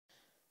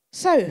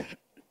So,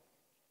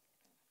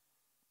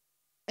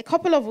 a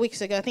couple of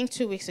weeks ago, I think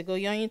 2 weeks ago,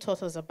 Yoni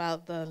taught us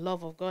about the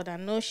love of God. I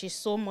know she's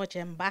so much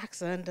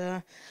embarked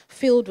and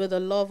filled with the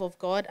love of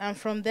God. And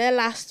from there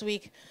last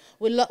week,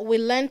 we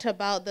learned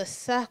about the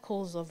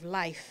circles of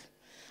life.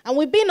 And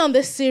we've been on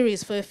this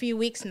series for a few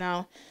weeks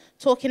now,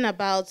 talking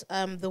about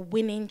the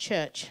winning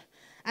church.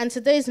 And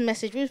today's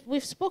message,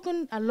 we've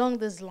spoken along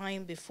this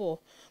line before,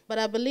 but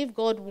I believe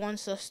God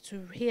wants us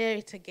to hear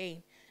it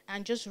again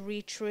and just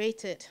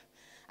reiterate it.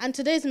 And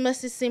today's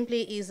message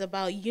simply is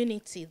about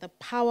unity, the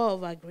power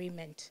of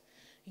agreement.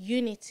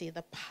 Unity,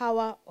 the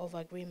power of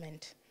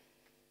agreement.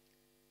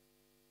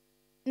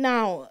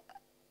 Now,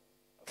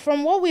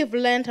 from what we've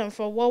learned and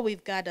from what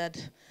we've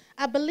gathered,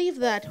 I believe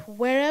that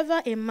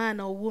wherever a man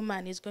or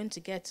woman is going to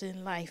get to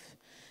in life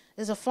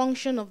is a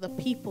function of the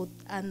people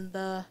and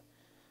the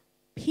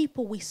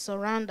people we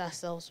surround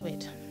ourselves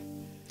with.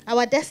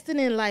 Our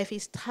destiny in life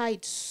is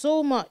tied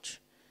so much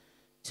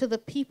to the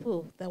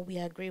people that we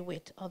agree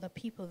with or the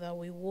people that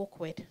we walk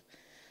with.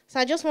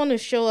 So I just want to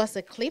show us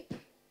a clip,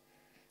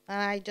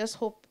 and I just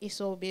hope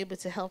Esau will be able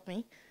to help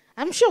me.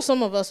 I'm sure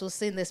some of us will have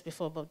seen this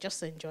before, but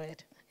just enjoy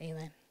it.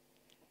 Amen.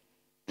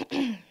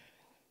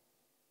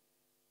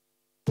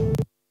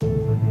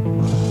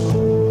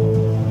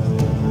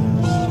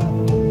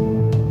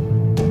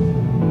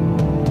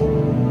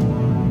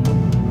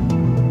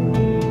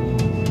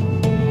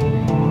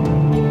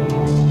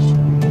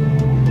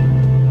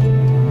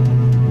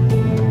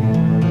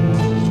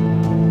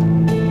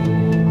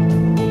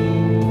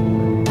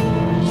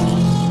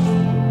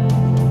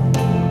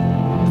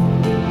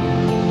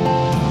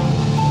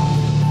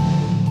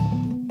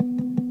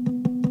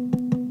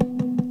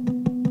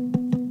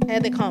 Here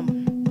they come.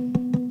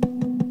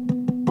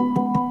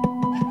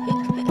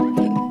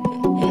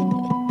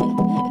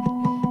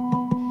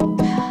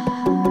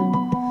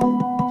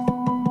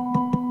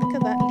 Look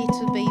at that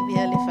little baby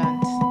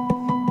elephant.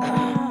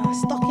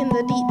 Stuck in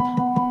the deep.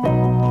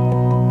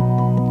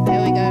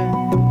 Here we go.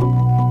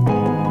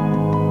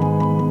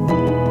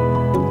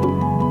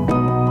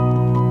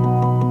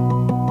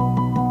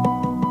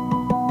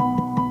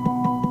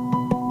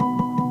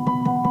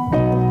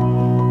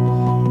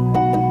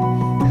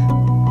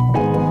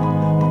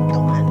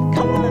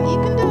 Come on, you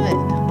can do it.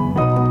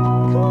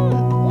 Come on,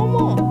 one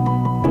more.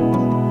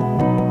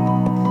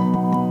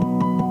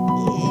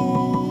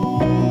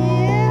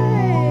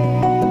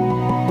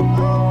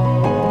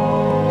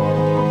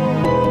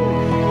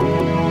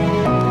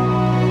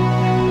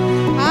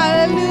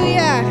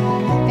 Hallelujah.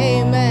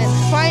 Amen.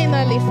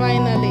 Finally,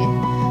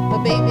 the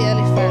baby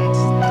elephant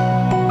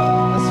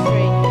was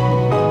free.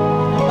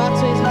 And back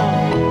to his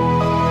home.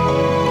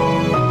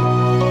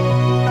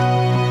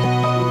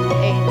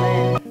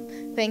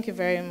 Amen. Thank you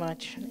very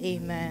much.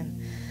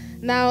 Amen.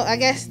 Now, I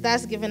guess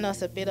that's given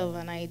us a bit of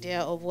an idea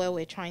of where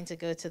we're trying to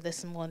go to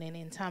this morning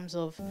in terms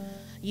of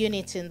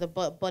unity in the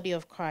body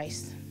of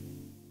Christ.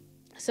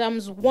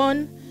 Psalms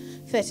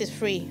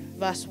 133,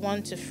 verse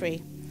 1 to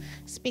 3,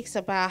 speaks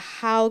about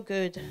how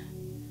good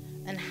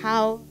and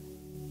how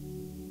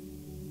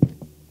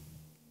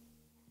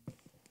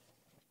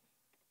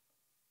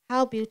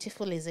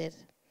beautiful is it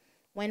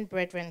when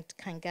brethren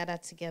can gather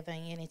together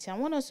in unity. I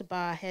want us to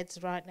bow our heads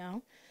right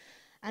now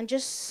and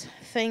just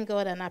thank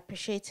God and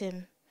appreciate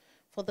Him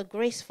for the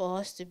grace for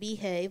us to be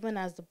here, even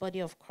as the body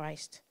of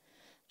Christ.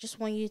 Just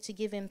want you to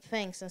give Him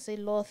thanks and say,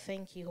 Lord,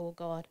 thank you, oh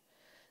God,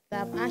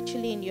 that I'm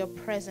actually in your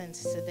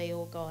presence today,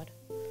 oh God.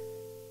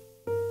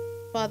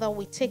 Father,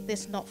 we take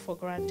this not for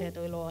granted,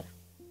 oh Lord.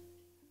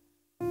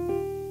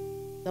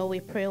 Though we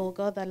pray, oh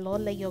God, that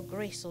Lord, let your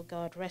grace, oh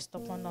God, rest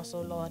upon us,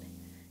 oh Lord,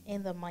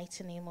 in the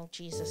mighty name of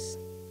Jesus.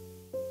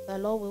 The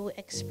Lord, we will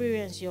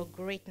experience your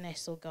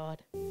greatness, oh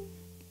God,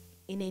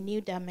 in a new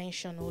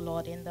dimension, oh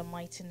Lord, in the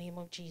mighty name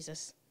of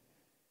Jesus.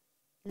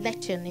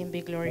 Let your name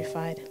be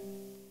glorified.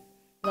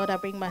 Lord, I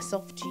bring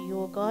myself to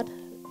you, O God.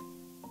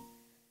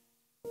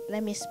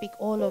 Let me speak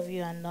all of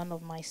you and none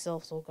of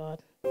myself, O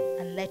God.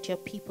 And let your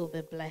people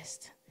be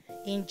blessed.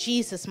 In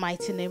Jesus'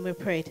 mighty name we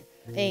prayed.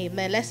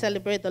 Amen. Let's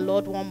celebrate the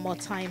Lord one more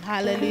time.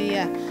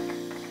 Hallelujah.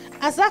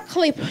 As that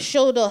clip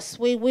showed us,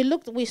 we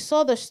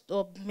saw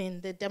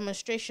the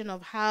demonstration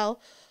of how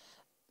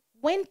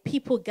when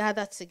people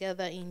gather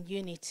together in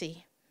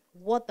unity,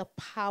 what the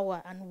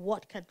power and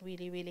what can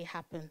really, really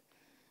happen.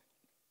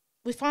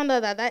 We found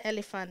out that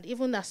elephant,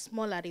 even as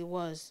small as it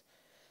was,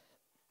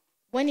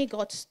 when he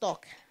got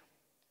stuck,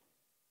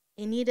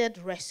 he needed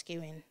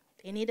rescuing.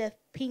 He needed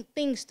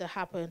things to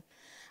happen.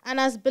 And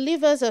as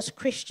believers, as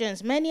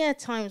Christians, many a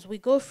times we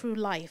go through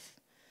life,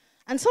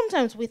 and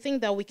sometimes we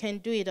think that we can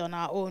do it on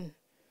our own.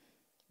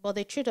 But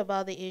the truth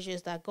about the issue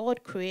is that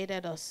God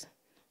created us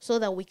so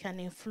that we can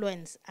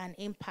influence and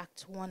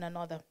impact one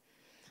another.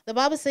 The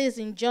Bible says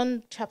in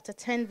John chapter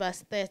 10,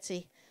 verse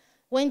 30,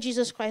 when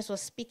Jesus Christ was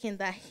speaking,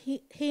 that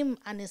him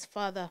and his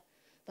Father,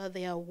 that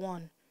they are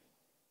one.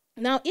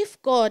 Now,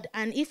 if God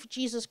and if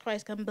Jesus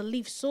Christ can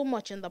believe so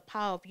much in the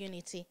power of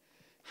unity,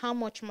 how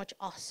much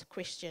us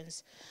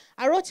Christians?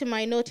 I wrote in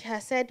my note here, I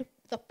said,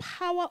 the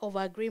power of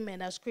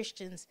agreement as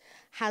Christians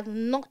has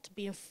not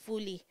been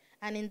fully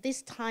and in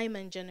this time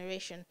and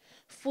generation,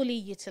 fully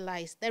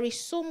utilized. There is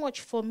so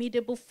much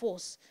formidable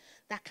force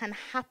that can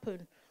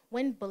happen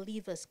when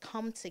believers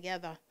come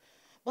together.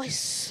 But it's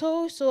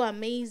so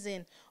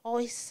amazing,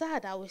 or it's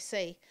sad, I would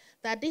say,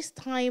 that this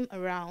time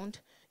around,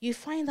 you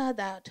find out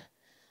that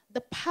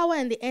the power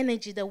and the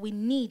energy that we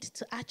need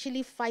to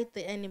actually fight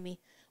the enemy,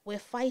 we're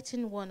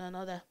fighting one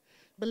another.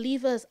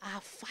 Believers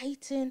are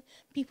fighting.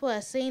 People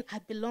are saying, I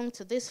belong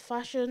to this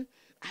faction,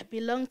 I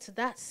belong to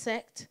that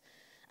sect.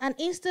 And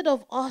instead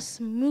of us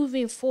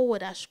moving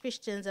forward as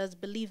Christians, as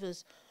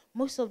believers,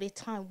 most of the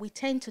time we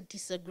tend to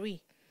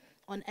disagree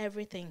on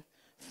everything.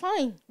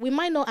 Fine, we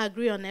might not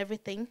agree on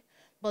everything,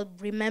 but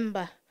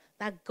remember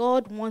that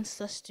God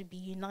wants us to be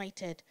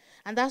united.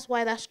 And that's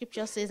why that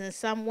scripture says in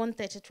Psalm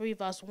 133,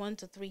 verse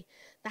 1-3,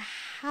 that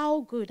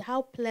how good,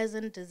 how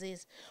pleasant it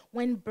is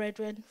when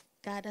brethren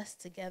gathers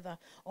together,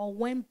 or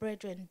when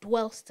brethren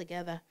dwells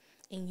together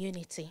in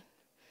unity.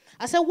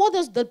 I said, what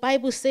does the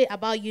Bible say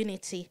about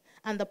unity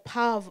and the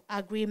power of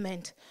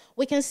agreement?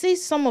 We can see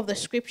some of the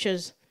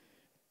scriptures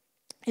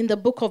in the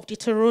book of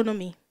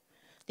Deuteronomy.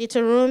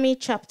 Deuteronomy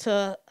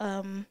chapter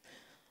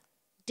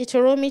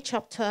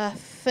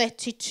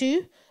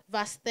 32,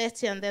 verse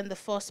 30, and then the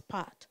first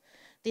part.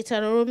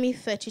 Deuteronomy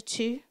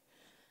 32,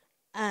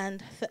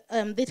 and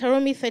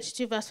Deuteronomy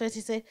 32, verse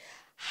 30 says,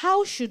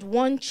 how should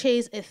one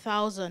chase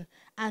 1,000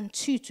 and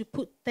two to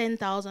put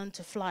 10,000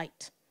 to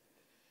flight?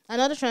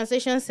 Another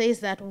translation says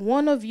that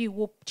one of you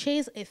will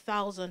chase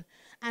 1,000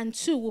 and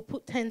two will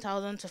put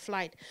 10,000 to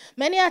flight.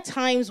 Many a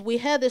times we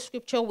hear the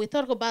scripture, we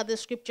talk about the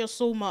scripture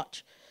so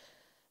much,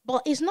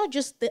 but it's not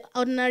just the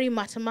ordinary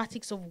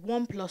mathematics of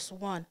 1 +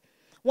 1.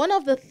 One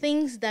of the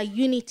things that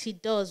unity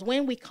does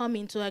when we come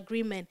into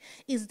agreement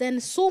is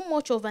then so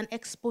much of an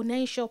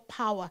exponential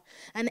power,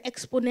 an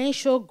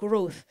exponential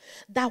growth,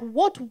 that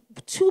what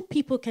two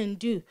people can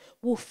do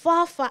will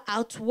far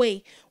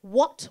outweigh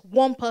what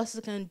one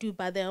person can do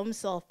by their own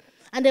self.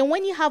 And then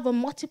when you have a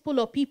multiple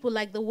of people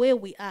like the way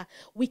we are,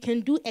 we can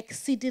do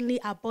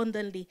exceedingly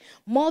abundantly,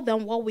 more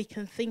than what we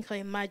can think or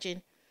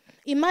imagine.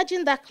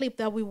 Imagine that clip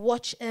that we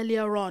watched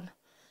earlier on.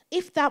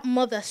 If that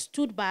mother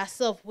stood by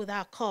herself with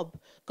her cub,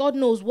 God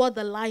knows what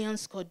the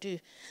lions could do.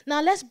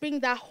 Now let's bring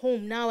that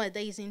home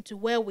nowadays into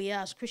where we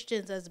are as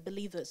Christians, as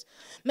believers.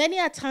 Many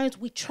a times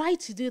we try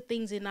to do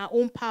things in our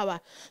own power.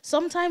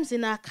 Sometimes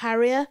in our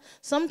career,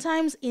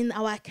 sometimes in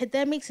our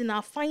academics, in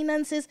our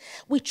finances,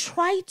 we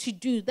try to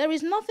do. There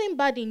is nothing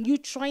bad in you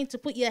trying to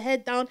put your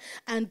head down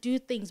and do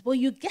things, but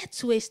you get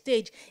to a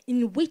stage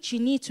in which you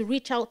need to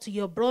reach out to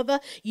your brother,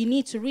 you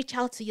need to reach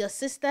out to your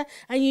sister,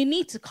 and you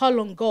need to call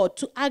on God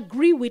to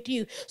agree with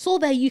you so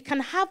that you can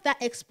have that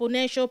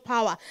exponential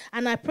power.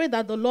 And I pray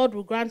that the Lord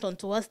will grant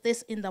unto us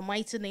this in the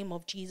mighty name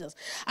of Jesus.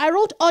 I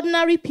wrote,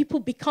 ordinary people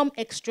become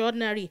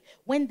extraordinary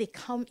when they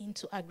come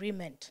into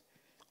agreement.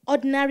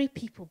 Ordinary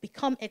people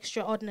become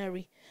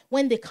extraordinary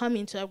when they come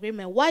into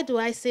agreement. Why do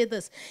I say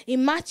this?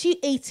 In Matthew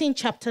 18,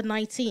 chapter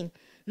 19,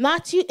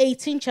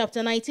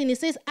 it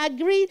says,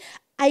 agree.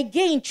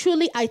 Again,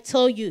 truly I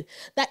tell you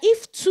that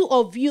if two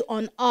of you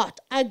on earth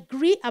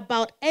agree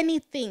about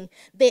anything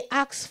they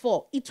ask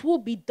for, it will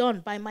be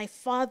done by my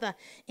Father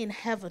in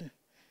heaven.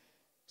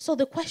 So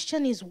the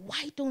question is,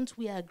 why don't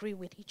we agree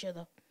with each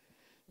other?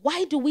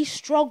 Why do we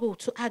struggle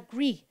to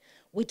agree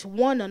with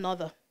one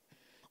another?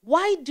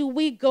 Why do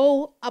we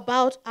go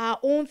about our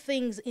own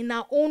things in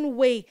our own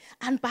way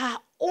and by our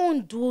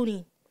own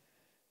doing?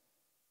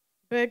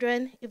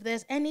 Brethren, if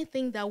there's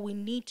anything that we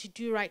need to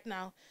do right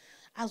now,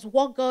 as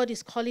what God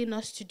is calling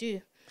us to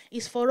do,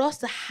 is for us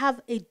to have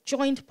a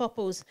joint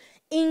purpose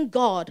in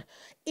God,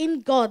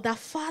 that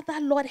Father,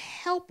 Lord,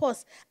 help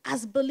us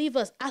as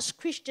believers, as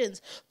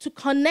Christians, to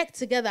connect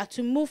together,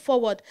 to move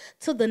forward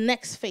to the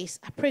next phase.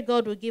 I pray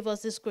God will give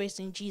us this grace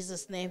in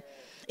Jesus' name.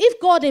 If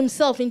God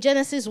himself in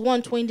Genesis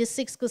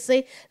 1:26 could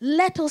say,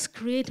 let us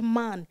create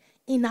man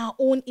in our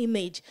own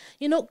image.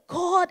 You know,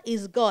 God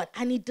is God,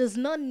 and he does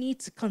not need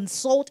to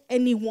consult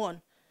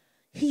anyone.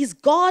 He's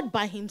God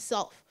by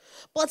himself.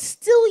 But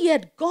still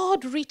yet,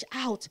 God reached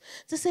out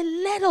to say,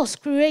 let us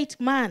create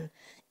man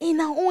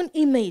in our own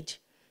image,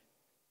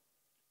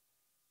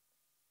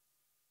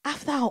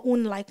 after our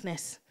own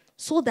likeness,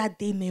 so that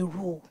they may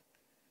rule.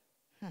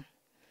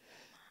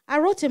 I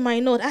wrote in my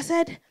note, I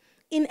said,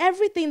 in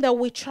everything that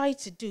we try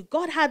to do,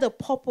 God had a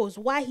purpose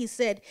why he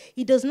said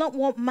he does not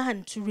want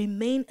man to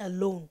remain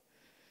alone.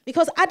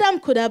 Because Adam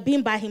could have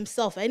been by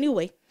himself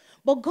anyway,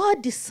 but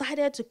God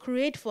decided to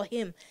create for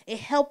him a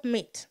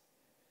helpmate.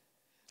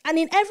 And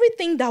in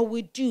everything that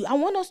we do, I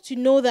want us to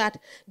know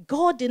that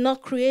God did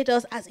not create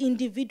us as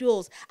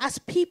individuals, as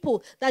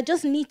people that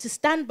just need to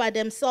stand by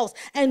themselves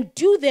and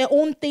do their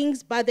own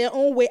things by their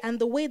own way and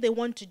the way they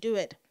want to do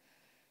it.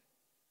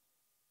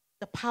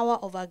 The power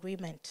of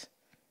agreement.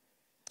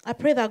 I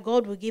pray that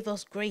God will give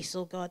us grace,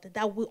 oh God,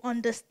 that we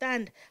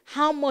understand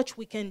how much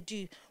we can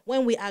do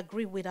when we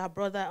agree with our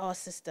brother or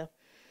sister.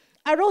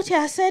 I wrote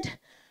here, I said,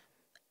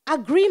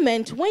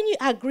 agreement, when you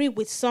agree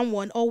with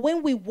someone or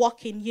when we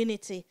walk in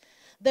unity,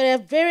 there are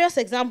various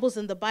examples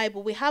in the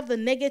Bible. We have the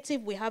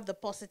negative, we have the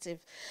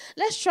positive.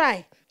 Let's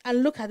try.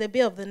 and look at a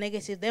bit of the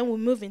negative. Then we'll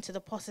move into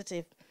the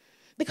positive.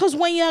 Because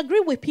when you agree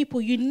with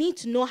people, you need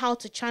to know how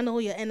to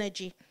channel your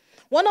energy.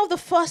 One of the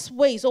first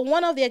ways, or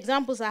one of the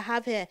examples I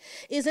have here,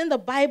 is in the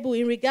Bible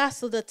in regards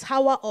to the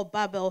Tower of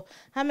Babel.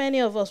 How many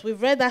of us,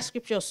 we've read that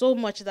scripture so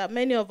much that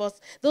many of us,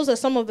 those are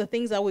some of the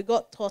things that we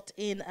got taught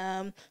in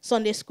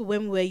Sunday school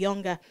when we were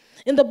younger.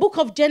 In the book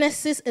of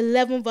Genesis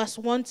 11, verse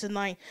 1 to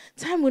 9,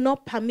 time will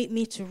not permit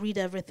me to read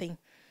everything.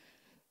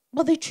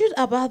 But the truth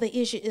about the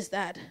issue is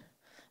that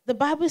the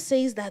Bible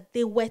says that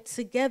they were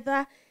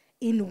together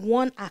in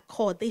one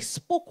accord. They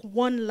spoke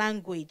one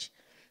language.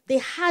 They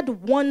had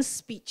one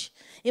speech.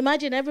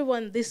 Imagine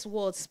everyone in this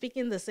world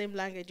speaking the same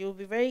language. It would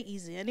be very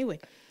easy anyway.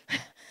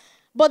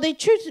 But the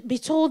truth be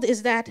told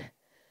is that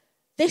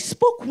they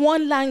spoke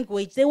one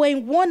language. They were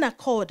in one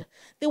accord.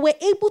 They were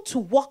able to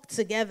work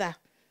together.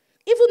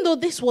 Even though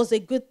this was a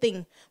good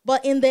thing,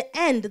 but in the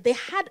end, they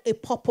had a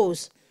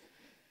purpose.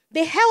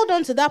 They held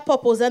on to that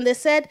purpose and they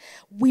said,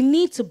 we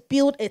need to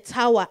build a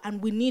tower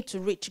and we need to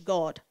reach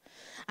God.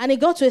 And it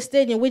got to a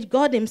stage in which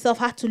God himself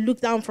had to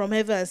look down from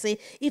heaven and say,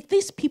 if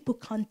these people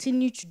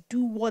continue to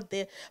do what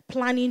they're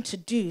planning to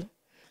do,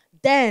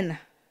 then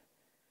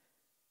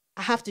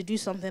I have to do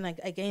something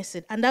against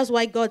it. And that's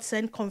why God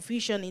sent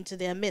confusion into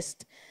their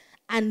midst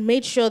and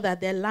made sure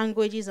that their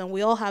languages, and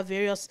we all have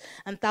various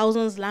and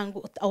thousands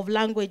of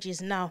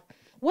languages now.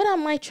 What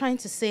am I trying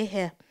to say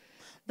here?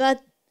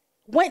 That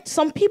when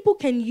some people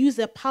can use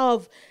the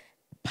power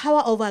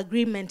of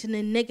agreement in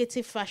a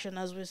negative fashion,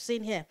 as we've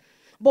seen here.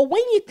 But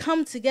when you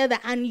come together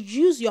and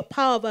use your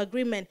power of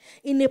agreement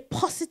in a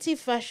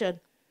positive fashion,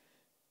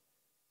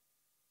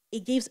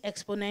 it gives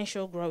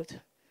exponential growth.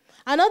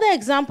 Another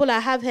example I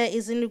have here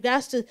is in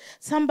regards to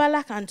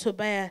Sanballat and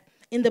Tobiah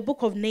in the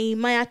book of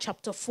Nehemiah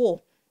chapter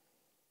 4.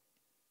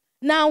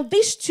 Now,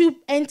 these two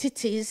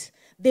entities,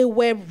 they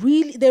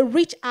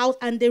reached out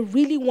and they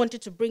really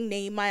wanted to bring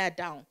Nehemiah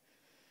down.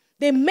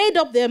 They made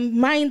up their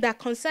mind that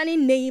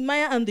concerning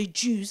Nehemiah and the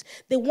Jews,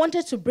 they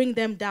wanted to bring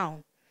them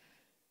down.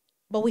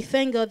 But we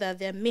thank God that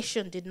their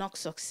mission did not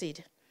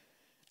succeed.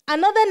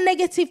 Another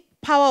negative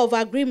power of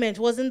agreement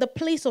was in the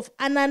place of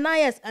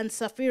Ananias and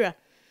Sapphira.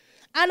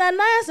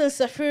 Ananias and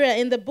Sapphira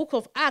in the book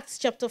of Acts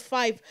chapter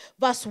 5,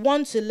 verse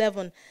 1 to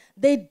 11,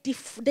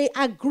 they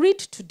agreed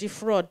to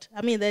defraud.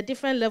 I mean, there are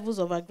different levels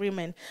of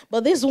agreement.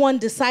 But this one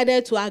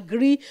decided to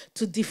agree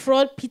to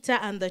defraud Peter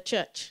and the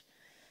church.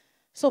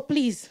 So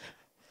please,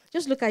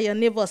 just look at your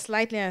neighbor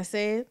slightly and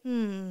say,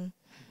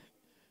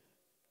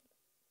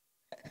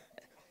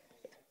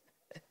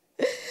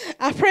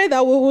 I pray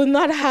that we will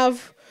not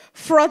have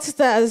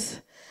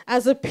fraudsters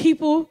as a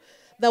people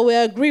that we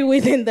agree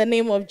with in the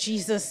name of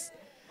Jesus.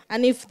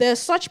 And if there's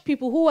such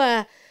people who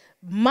are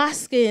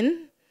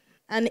masking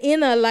an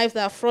inner life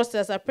that are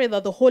fraudsters, I pray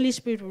that the Holy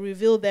Spirit will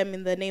reveal them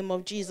in the name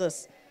of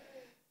Jesus.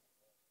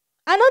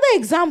 Another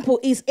example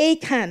is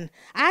Achan.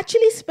 I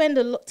actually spend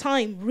a lot of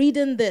time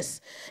reading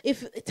this.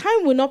 If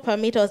time will not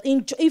permit us,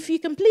 if you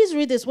can please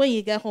read this when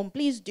you get home,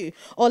 please do.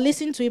 Or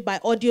listen to it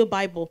by audio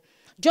Bible.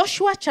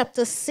 Joshua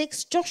chapter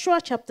 6, Joshua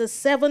chapter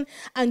 7,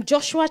 and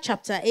Joshua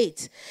chapter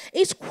 8.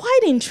 It's quite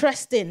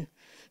interesting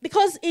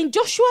because in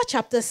Joshua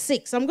chapter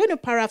 6, I'm going to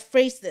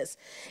paraphrase this.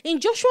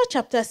 In Joshua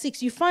chapter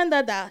 6, you find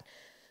that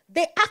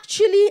they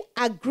actually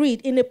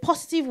agreed in a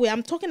positive way.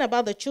 I'm talking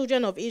about the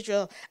children of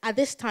Israel at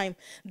this time.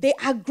 They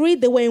agreed,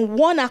 they were in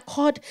one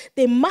accord.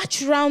 They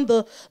marched around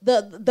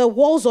the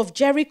walls of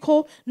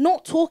Jericho,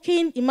 not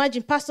talking.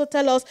 Imagine pastor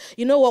tell us,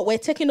 you know what, we're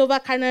taking over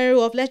Canary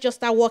Wharf. Let's just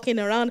start walking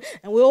around.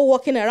 And we're all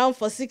walking around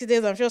for 6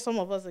 days. I'm sure some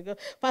of us will go,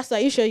 Pastor,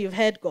 are you sure you've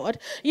heard God?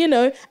 You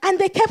know, and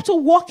they kept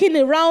on walking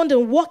around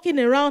and walking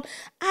around.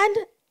 And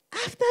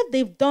after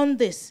they've done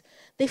this,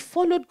 they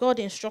followed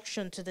God's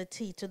instruction to the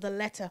T, to the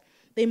letter.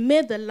 They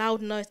made the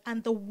loud noise,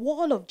 and the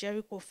wall of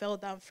Jericho fell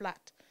down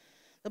flat.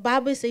 The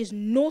Bible says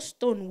no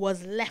stone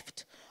was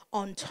left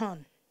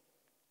unturned.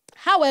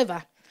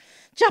 However,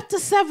 chapter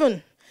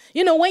 7,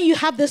 you know, when you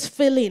have this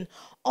feeling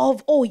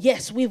of, oh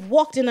yes, we've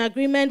walked in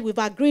agreement, we've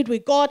agreed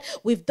with God,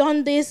 we've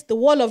done this, the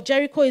wall of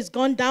Jericho is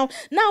gone down.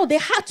 Now they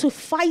had to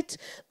fight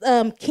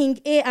King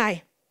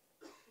Ai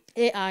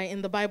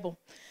in the Bible.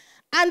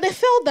 And they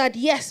felt that,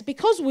 yes,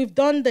 because we've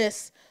done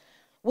this,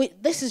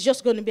 this is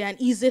just going to be an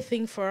easy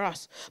thing for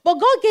us. But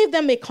God gave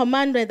them a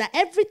commandment that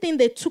everything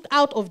they took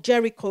out of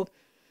Jericho,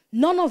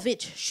 none of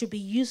it should be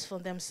used for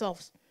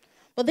themselves.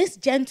 But this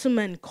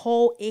gentleman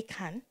called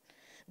Achan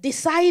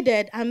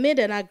decided and made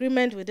an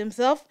agreement with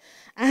himself,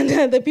 and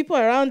the people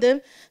around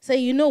him say,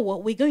 you know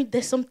what,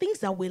 there's some things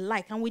that we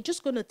like, and we're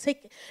just going to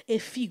take a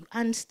few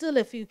and steal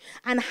a few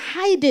and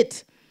hide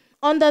it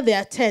under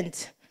their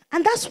tent.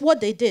 And that's what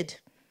they did.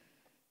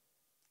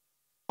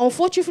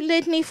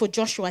 Unfortunately for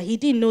Joshua, he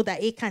didn't know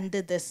that Achan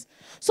did this.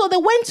 So they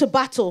went to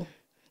battle.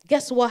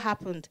 Guess what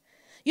happened?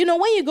 You know,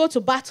 when you go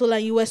to battle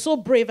and you were so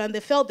brave and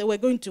they felt they were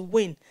going to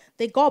win,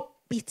 they got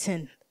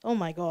beaten. Oh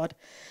my God.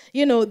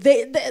 You know,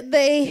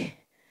 the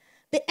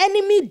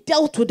enemy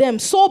dealt with them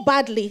so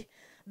badly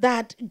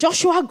that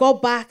Joshua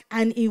got back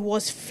and he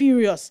was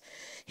furious.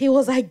 He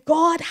was like,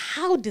 God,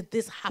 how did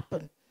this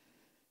happen?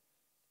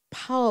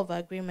 Power of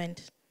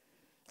agreement.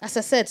 As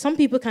I said, some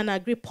people can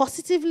agree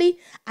positively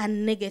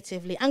and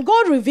negatively. And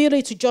God revealed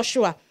it to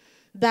Joshua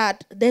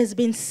that there's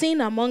been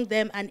sin among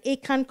them and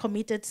Achan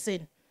committed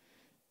sin.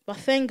 But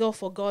thank God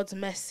for God's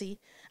mercy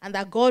and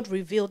that God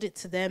revealed it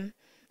to them.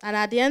 And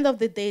at the end of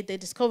the day, they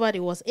discovered it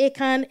was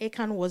Achan.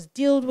 Achan was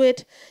dealt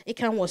with.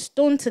 Achan was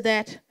stoned to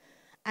death.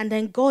 And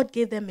then God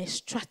gave them a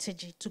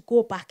strategy to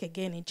go back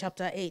again in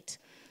chapter 8.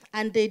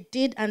 And they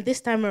did, and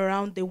this time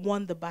around, they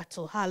won the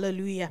battle.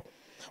 Hallelujah.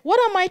 What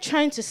am I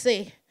trying to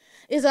say?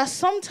 Is that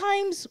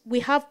sometimes we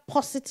have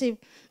positive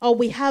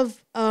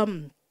agreement.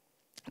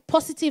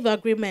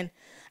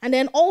 And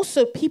then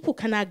also people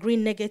can agree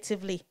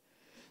negatively.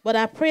 But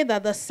I pray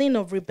that the sin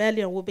of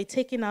rebellion will be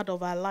taken out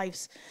of our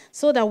lives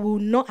so that we will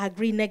not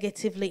agree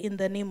negatively in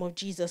the name of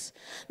Jesus.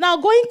 Now,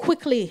 going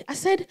quickly, I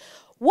said,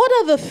 what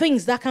are the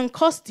things that can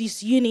cause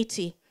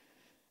disunity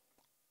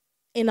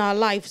in our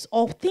lives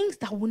or things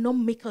that will not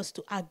make us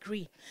to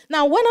agree?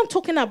 Now, when I'm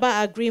talking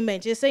about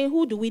agreement, you're saying,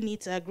 who do we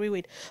need to agree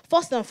with?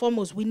 First and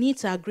foremost, we need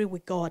to agree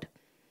with God.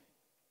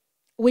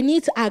 We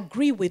need to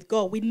agree with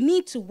God. We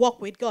need to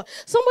walk with God.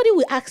 Somebody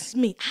will ask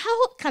me,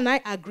 how can I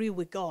agree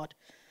with God?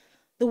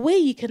 The way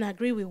you can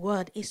agree with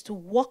God is to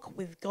walk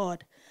with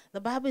God. The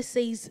Bible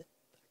says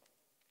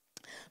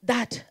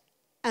that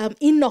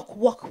Enoch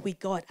walked with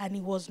God and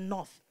he was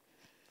not.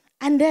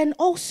 And then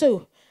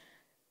also,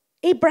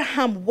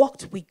 Abraham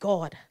walked with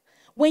God.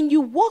 When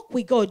you walk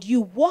with God, you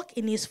walk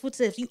in his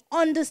footsteps. You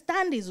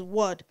understand his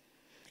word.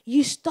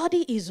 You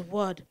study his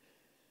word.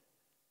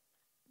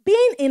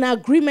 Being in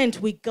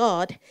agreement with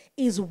God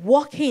is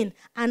walking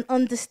and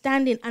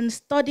understanding and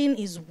studying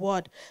his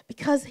word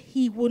because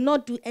he will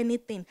not do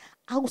anything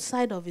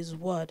outside of his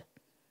word.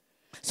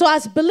 So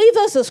as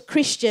believers, as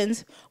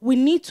Christians, we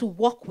need to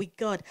walk with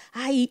God.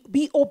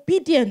 Be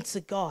obedient to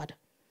God.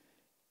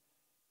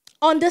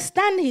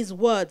 Understand his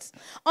words.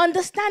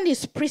 Understand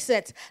his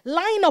precepts.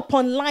 Line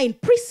upon line,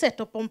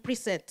 precept upon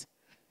precept.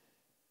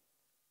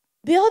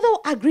 The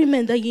other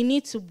agreement that you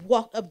need to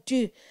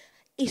do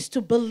is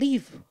to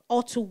believe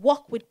or to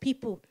walk with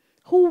people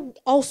who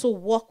also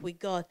walk with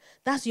God.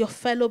 That's your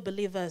fellow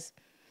believers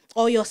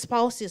or your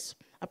spouses.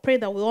 I pray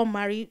that we all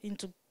marry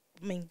into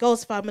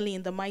God's family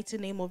in the mighty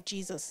name of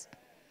Jesus.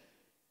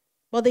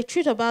 But the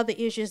truth about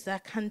the issue is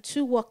that can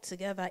two work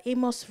together?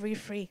 Amos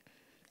 3:3,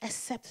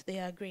 except they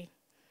agree.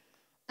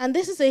 And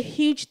this is a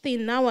huge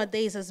thing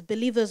nowadays as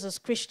believers, as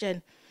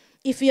Christians.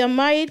 If you are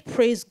married,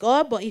 praise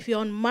God. But if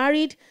you're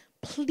unmarried,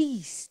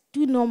 please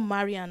do not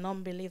marry an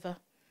unbeliever.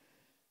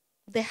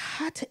 The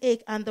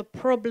heartache and the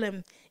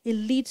problem it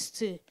leads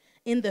to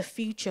in the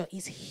future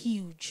is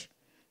huge.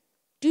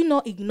 Do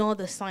not ignore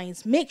the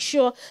signs. Make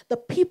sure the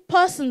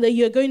person that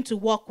you're going to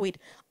walk with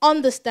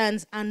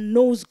understands and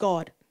knows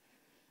God.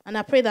 And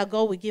I pray that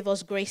God will give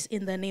us grace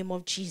in the name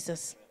of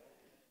Jesus.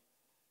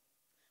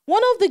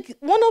 One of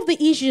the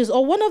issues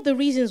or one of the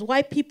reasons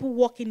why people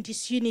walk in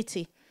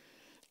disunity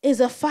is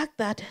the fact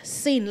that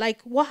sin,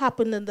 like what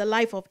happened in the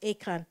life of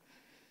Achan,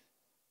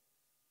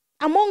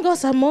 among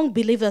us, among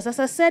believers, as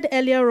I said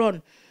earlier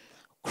on,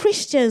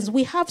 Christians,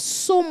 we have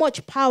so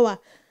much power,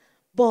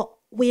 but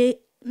we're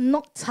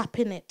not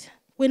tapping it.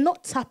 We're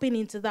not tapping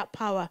into that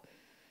power.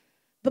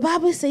 The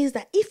Bible says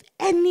that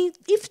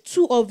if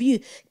two of you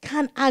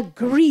can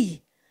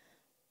agree,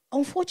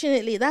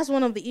 unfortunately, that's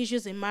one of the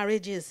issues in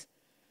marriages.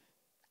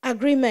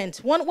 Agreement.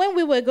 When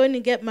we were going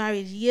to get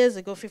married years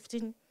ago,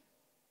 15?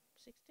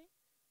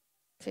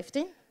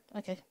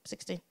 Okay,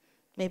 16.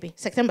 Maybe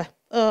September,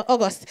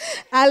 August.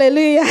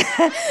 Hallelujah.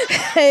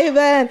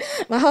 Amen.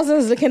 My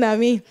husband's looking at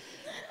me.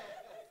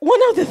 One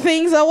of the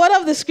things, or one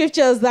of the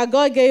scriptures that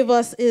God gave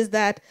us is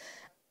that,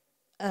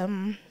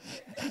 amen.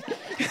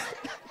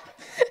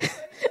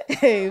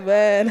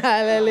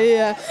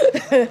 Hallelujah.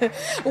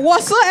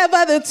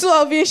 Whatsoever the two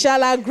of you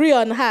shall agree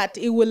on heart,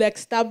 it will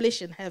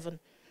establish in heaven.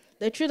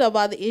 The truth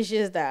about the issue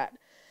is that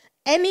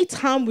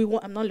anytime we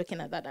want, I'm not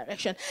looking at that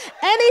direction.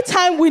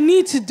 Anytime we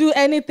need to do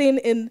anything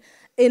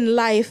in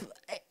life,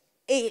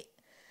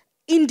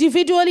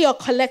 individually or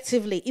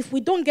collectively, if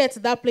we don't get to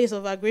that place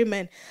of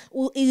agreement,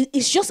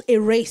 it's just a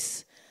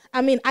race.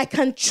 I mean, I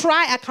can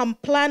try, I can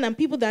plan, and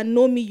people that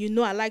know me, you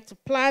know I like to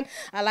plan,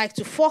 I like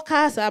to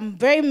forecast, I'm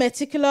very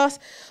meticulous,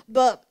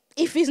 but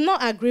if it's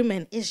not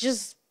agreement, it's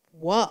just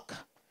work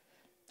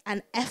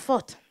and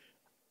effort.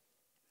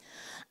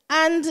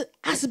 And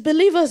as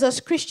believers, as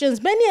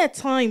Christians, many a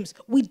times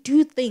we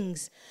do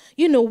things.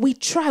 We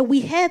try,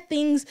 we hear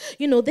things.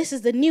 This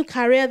is the new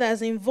career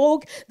that's in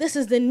vogue. This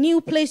is the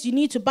new place you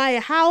need to buy a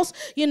house.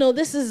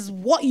 This is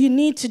what you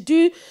need to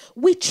do.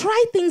 We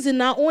try things in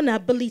our own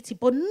ability,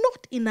 but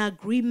not in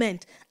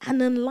agreement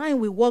and in line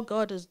with what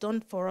God has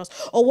done for us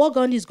or what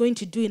God is going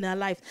to do in our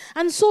life.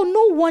 And so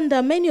no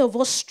wonder many of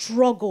us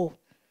struggle.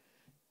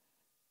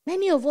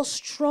 Many of us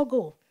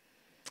struggle.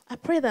 I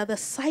pray that the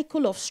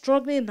cycle of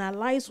struggling in our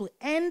lives will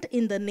end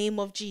in the name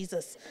of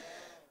Jesus.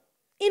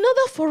 In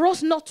order for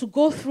us not to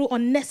go through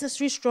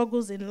unnecessary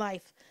struggles in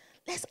life,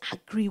 let's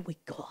agree with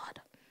God.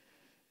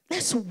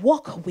 Let's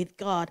walk with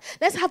God.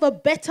 Let's have a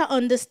better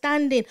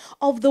understanding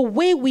of the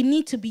way we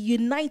need to be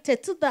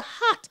united to the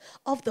heart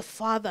of the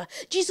Father.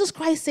 Jesus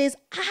Christ says,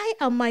 I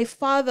and my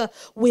Father,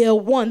 we are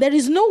one. There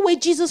is no way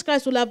Jesus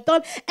Christ will have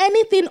done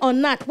anything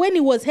on that when he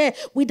was here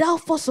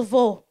without, first of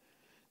all,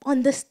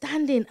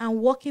 understanding and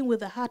walking with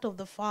the heart of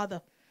the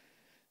Father.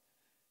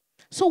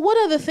 So what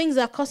are the things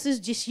that causes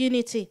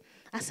disunity?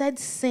 I said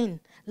sin,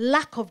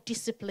 lack of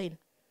discipline.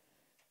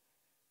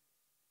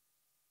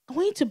 I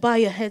want you to bow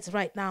your heads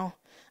right now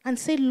and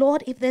say,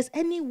 Lord, if there's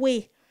any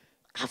way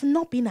I've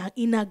not been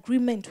in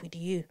agreement with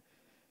you,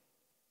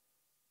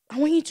 I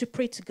want you to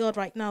pray to God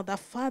right now that,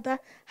 Father,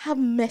 have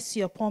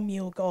mercy upon me,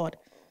 oh God.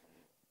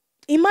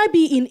 It might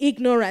be in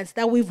ignorance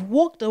that we've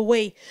walked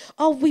away,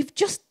 or we've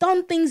just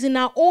done things in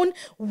our own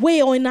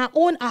way or in our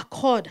own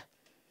accord.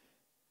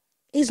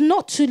 It's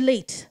not too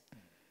late.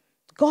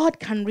 God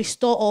can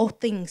restore all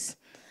things.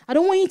 I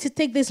don't want you to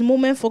take this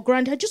moment for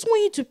granted. I just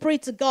want you to pray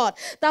to God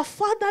that,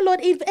 Father, Lord,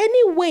 if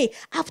any way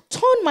I've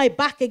turned my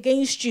back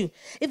against you,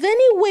 if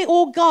any way,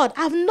 oh God,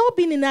 I've not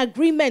been in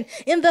agreement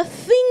in the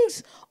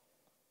things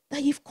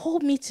that you've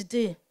called me to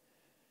do,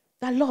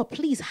 that, Lord,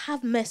 please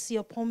have mercy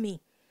upon me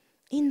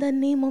in the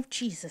name of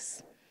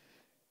Jesus.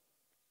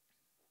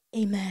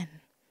 Amen.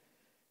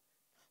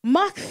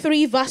 Mark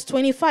 3 verse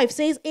 25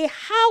 says, a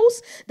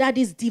house that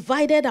is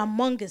divided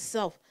among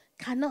itself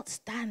cannot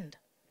stand.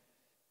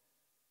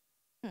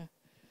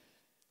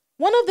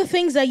 One of the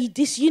things that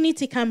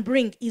disunity can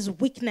bring is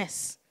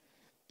weakness.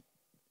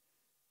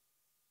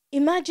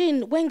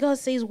 Imagine when God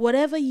says,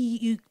 whatever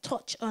you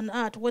touch on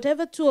earth,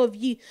 whatever two of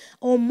you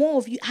or more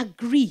of you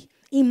agree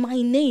in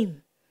my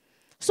name.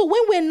 So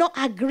when we're not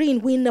agreeing,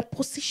 we're in a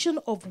position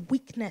of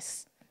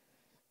weakness.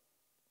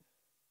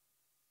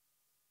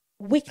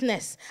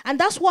 Weakness. And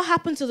that's what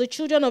happened to the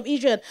children of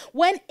Israel.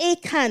 When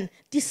Achan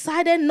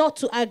decided not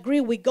to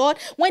agree with God,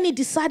 when he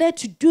decided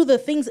to do the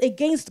things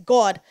against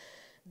God,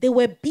 they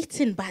were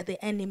beaten by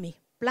the enemy,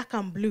 black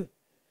and blue.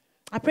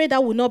 I pray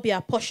that will not be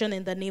our portion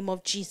in the name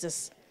of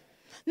Jesus.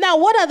 Now,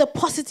 what are the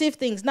positive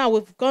things? Now,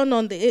 we've gone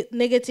on the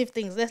negative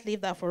things. Let's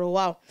leave that for a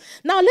while.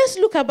 Now, let's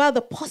look about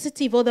the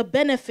positive or the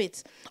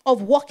benefits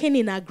of walking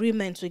in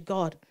agreement with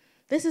God.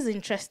 This is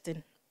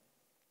interesting.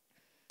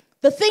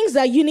 The things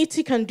that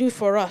unity can do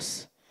for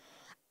us.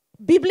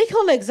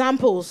 Biblical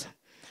examples.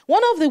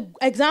 One of the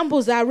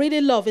examples that I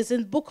really love is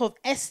in the book of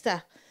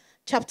Esther,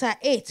 chapter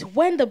 8,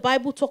 when the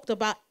Bible talked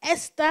about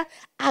Esther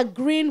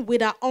agreeing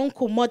with her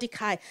uncle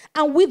Mordecai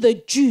and with the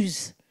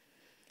Jews.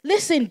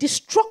 Listen,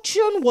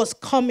 destruction was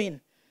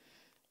coming.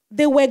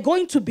 They were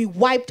going to be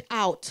wiped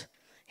out.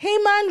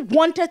 Haman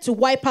wanted to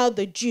wipe out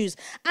the Jews.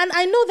 And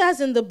I know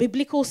that's in the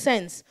biblical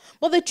sense.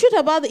 But the truth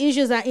about the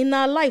issue is that in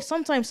our life,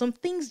 sometimes some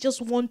things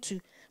just want to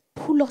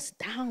pull us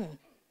down.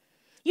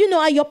 You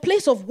know, at your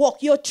place of work,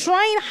 you're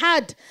trying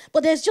hard,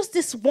 but there's just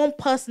this one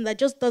person that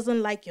just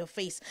doesn't like your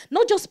face.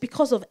 Not just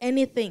because of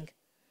anything,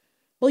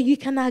 but you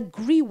can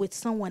agree with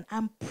someone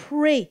and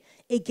pray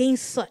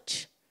against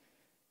such.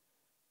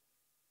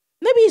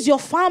 Maybe it's your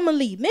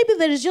family. Maybe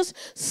there is just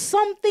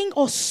something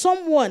or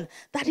someone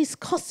that is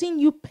causing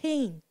you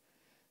pain.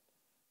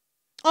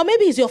 Or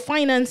maybe it's your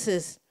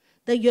finances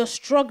that you're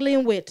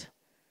struggling with.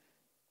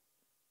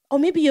 Or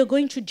maybe you're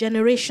going through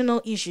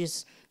generational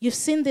issues. You've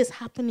seen this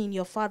happen in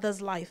your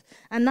father's life,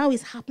 and now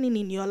it's happening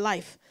in your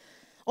life.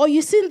 Or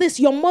you've seen this,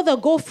 your mother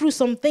go through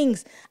some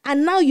things,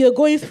 and now you're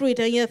going through it,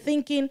 and you're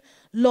thinking,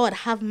 Lord,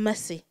 have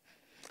mercy.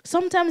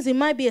 Sometimes it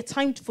might be a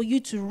time for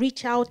you to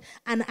reach out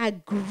and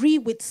agree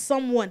with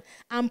someone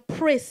and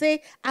pray.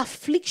 Say,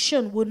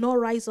 affliction will not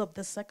rise up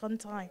the second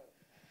time.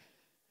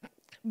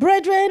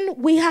 Brethren,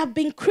 we have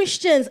been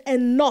Christians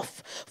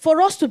enough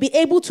for us to be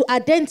able to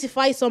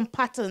identify some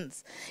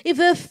patterns. If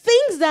there are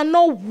things that are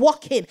not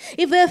working,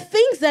 if there are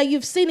things that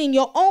you've seen in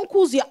your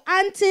uncles, your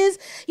aunties,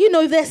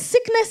 if there's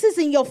sicknesses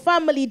in your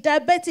family,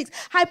 diabetics,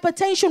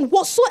 hypertension,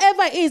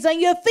 whatsoever it is,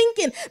 and you're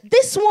thinking,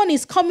 this one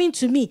is coming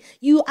to me.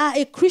 You are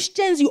a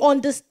Christian, you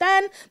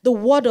understand the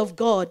word of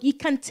God. You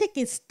can take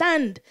a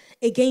stand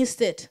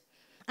against it.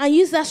 And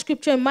use that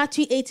scripture in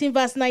Matthew 18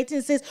 verse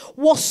 19 says,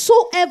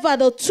 whatsoever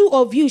the two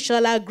of you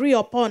shall agree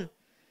upon.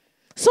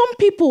 Some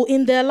people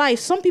in their life,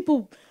 some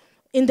people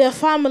in their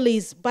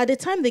families, by the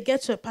time they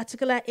get to a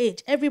particular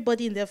age,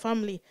 everybody in their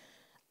family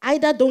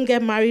either don't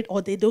get married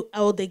or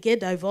they get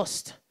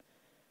divorced.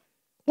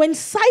 When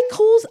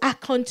cycles are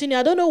continuing,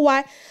 I don't know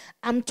why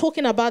I'm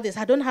talking about this.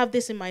 I don't have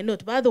this in my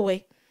note. By the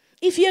way,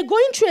 if you're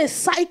going through a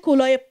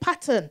cycle or a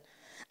pattern,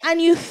 and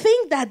you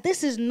think that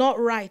this is not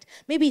right,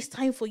 maybe it's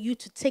time for you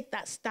to take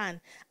that stand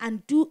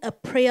and do a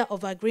prayer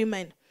of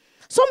agreement.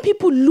 Some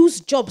people lose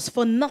jobs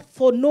for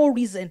no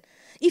reason.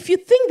 If you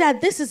think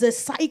that this is a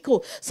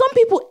cycle, some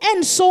people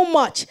earn so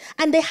much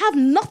and they have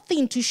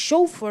nothing to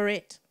show for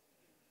it.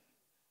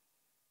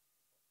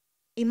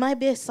 It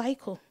might be a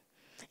cycle.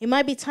 It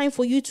might be time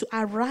for you to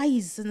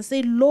arise and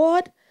say,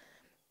 Lord,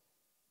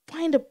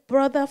 find a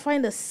brother,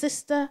 find a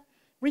sister,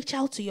 reach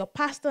out to your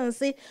pastor and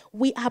say,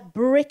 we are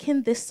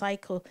breaking this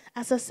cycle.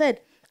 As I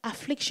said,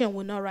 affliction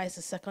will not rise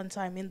a second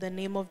time in the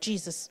name of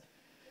Jesus.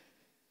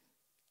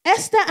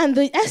 Esther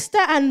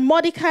and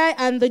Mordecai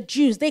and the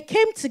Jews, they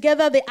came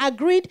together, they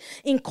agreed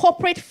in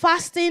corporate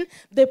fasting,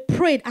 they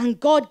prayed, and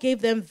God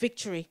gave them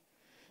victory.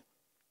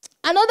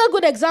 Another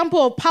good example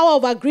of power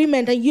of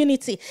agreement and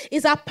unity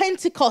is at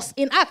Pentecost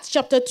in Acts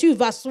chapter 2,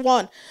 verse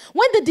 1.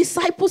 When the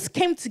disciples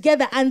came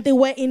together and they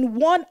were in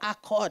one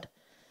accord.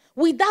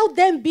 Without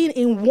them being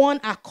in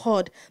one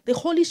accord, the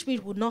Holy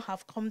Spirit would not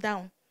have come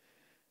down.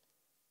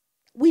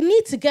 We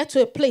need to get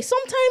to a place.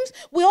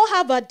 Sometimes we all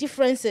have our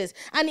differences,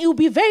 and it will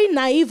be very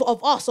naive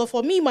of us, or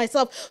for me,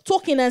 myself,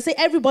 talking and say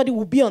everybody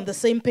will be on the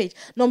same page.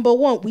 Number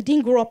one, we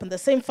didn't grow up in the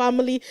same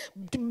family.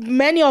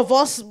 Many of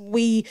us,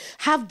 we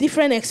have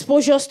different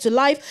exposures to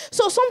life.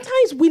 So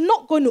sometimes we're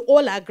not going to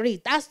all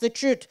agree. That's the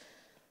truth.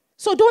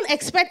 So don't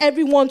expect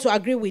everyone to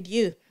agree with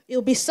you.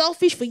 It'll be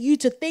selfish for you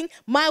to think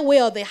my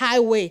way or the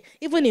highway.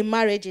 Even in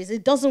marriages,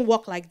 it doesn't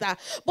work like that.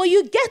 But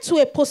you get to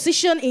a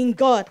position in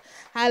God.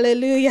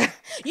 Hallelujah.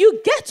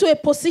 You get to a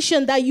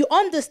position that you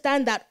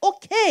understand that,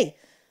 okay,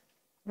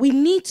 we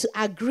need to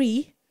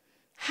agree.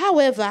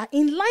 However,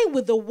 in line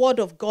with the word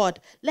of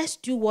God, let's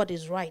do what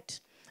is right.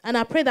 And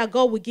I pray that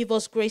God will give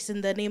us grace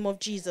in the name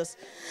of Jesus.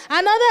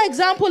 Another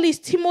example is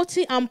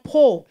Timothy and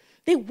Paul.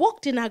 They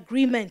worked in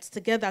agreement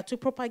together to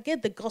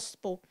propagate the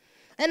gospel.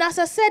 And as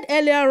I said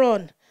earlier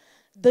on,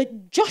 the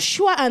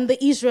Joshua and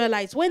the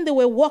Israelites, when they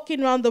were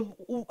walking around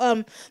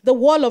the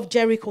wall of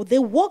Jericho, they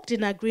walked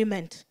in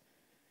agreement.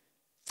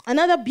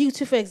 Another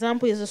beautiful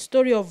example is the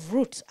story of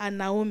Ruth and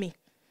Naomi.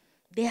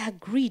 They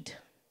agreed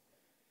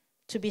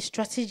to be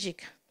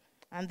strategic,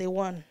 and they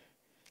won.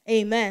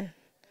 Amen.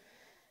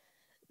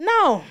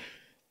 Now,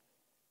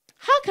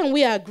 how can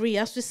we agree?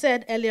 As we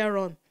said earlier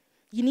on,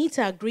 you need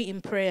to agree in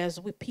prayers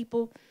with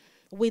people,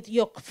 with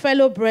your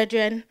fellow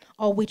brethren,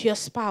 or with your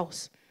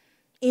spouse.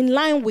 In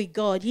line with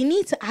God, you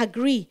need to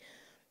agree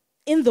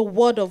in the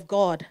word of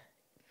God.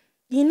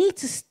 You need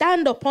to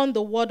stand upon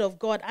the word of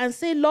God and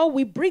say, Lord,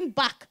 we bring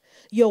back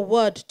your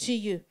word to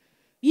you.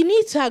 You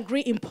need to agree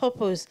in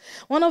purpose.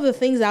 One of the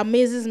things that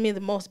amazes me the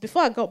most,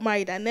 before I got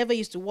married, I never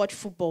used to watch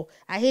football.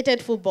 I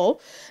hated football.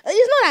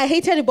 It's not I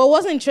hated it, but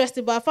wasn't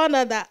interested. But I found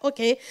out that,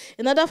 okay,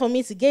 in order for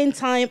me to gain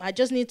time, I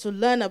just need to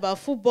learn about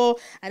football.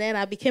 And then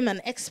I became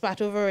an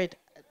expert over it.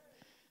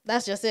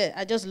 That's just it.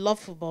 I just love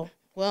football.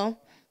 Well,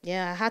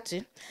 yeah, I had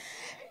to.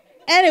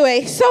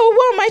 Anyway, so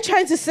what am I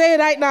trying to say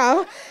right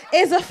now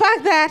is the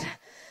fact that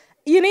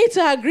you need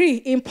to agree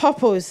in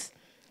purpose.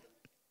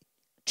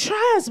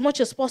 Try as much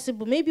as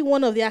possible. Maybe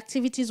one of the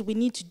activities we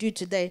need to do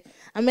today,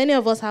 and many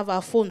of us have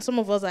our phones. Some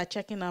of us are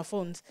checking our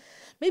phones.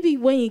 Maybe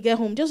when you get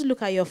home, just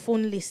look at your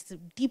phone list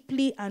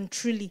deeply and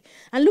truly,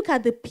 and look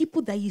at the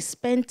people that you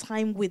spend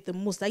time with the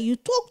most, that you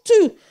talk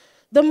to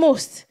the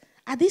most.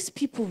 Are these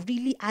people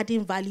really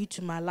adding value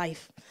to my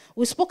life?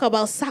 We spoke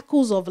about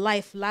circles of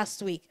life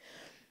last week.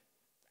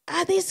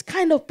 Are these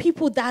kind of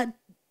people that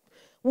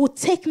will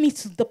take me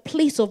to the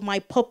place of my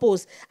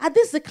purpose? Are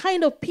these the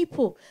kind of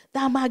people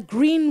that I'm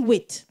agreeing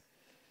with?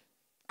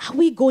 Are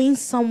we going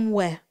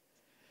somewhere?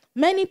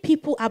 Many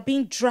people are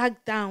being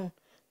dragged down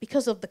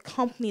because of the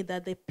company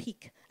that they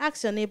pick.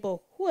 Ask your neighbor,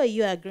 who are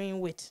you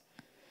agreeing with?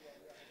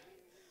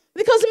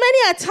 Because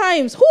many a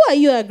times, who are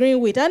you agreeing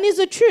with? And it's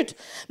the truth.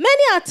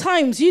 Many a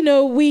times,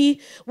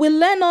 we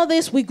learn all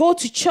this, we go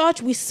to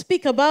church, we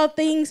speak about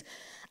things,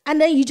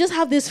 and then you just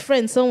have this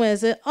friend somewhere and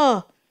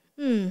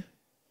say,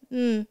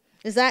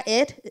 is that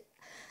it?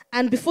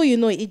 And before you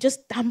know it, it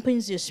just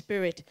dampens your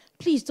spirit.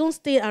 Please don't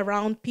stay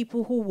around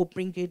people who will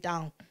bring you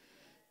down.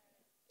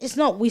 It's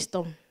not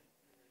wisdom.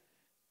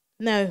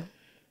 No,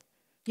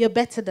 you're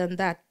better than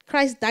that.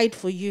 Christ died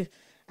for you,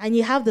 and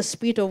you have the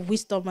spirit of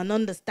wisdom and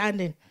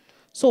understanding.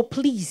 So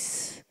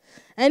please,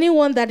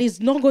 anyone that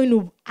is not going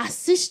to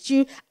assist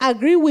you,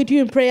 agree with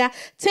you in prayer,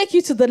 take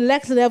you to the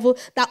next level,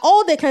 that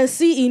all they can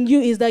see in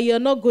you is that you're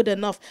not good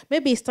enough.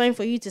 Maybe it's time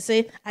for you to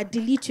say, I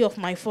delete you off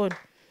my phone.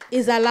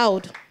 It's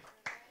allowed.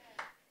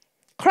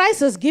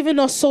 Christ has given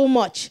us so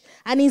much,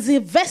 and he's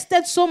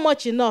invested so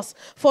much in us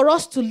for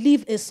us to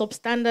live a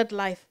substandard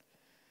life.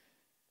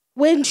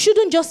 We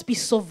shouldn't just be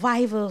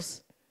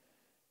survivors.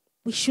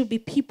 We should be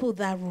people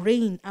that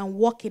reign and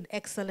walk in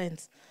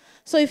excellence.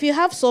 So if you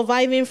have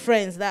surviving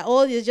friends that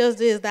all you just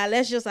do is that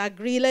let's just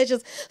agree, let's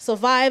just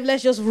survive,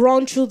 let's just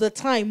run through the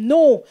time.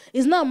 No,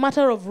 it's not a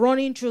matter of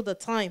running through the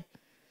time.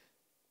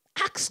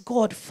 Ask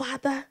God,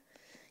 Father,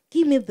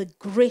 give me the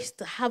grace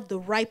to have the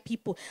right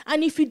people.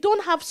 And if you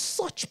don't have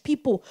such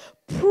people,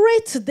 pray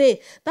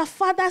today that,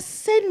 Father,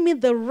 send me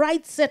the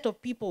right set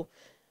of people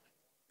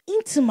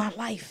into my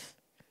life,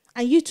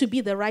 and you to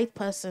be the right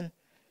person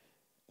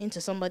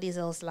into somebody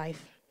else's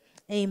life.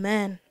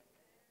 Amen.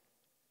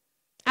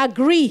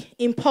 Agree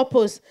in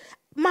purpose.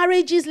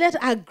 Marriages, let's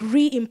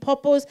agree in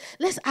purpose.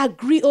 Let's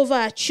agree over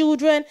our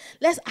children.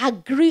 Let's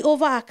agree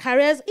over our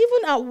careers.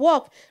 Even at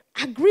work,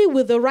 agree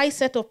with the right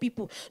set of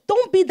people.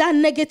 Don't be that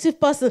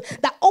negative person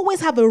that always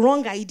have a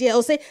wrong idea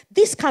or say,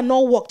 this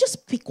cannot work.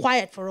 Just be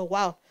quiet for a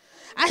while.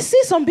 I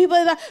see some people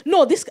that,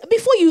 no, this,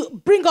 before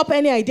you bring up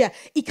any idea,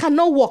 it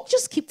cannot work.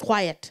 Just keep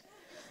quiet.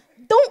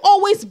 don't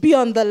always be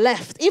on the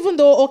left, even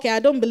though, okay, I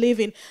don't believe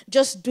in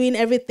just doing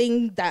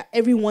everything that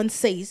everyone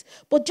says,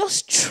 but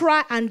just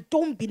try and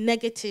don't be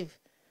negative.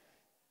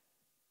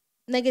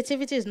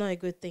 Negativity is not a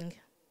good thing.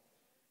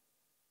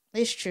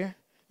 It's true.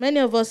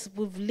 Many of us,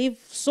 we've lived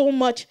so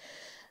much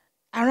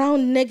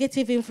around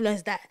negative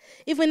influence that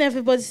even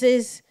everybody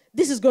says,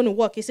 this is going to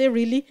work. You say,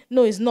 really?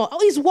 No, it's not. Oh,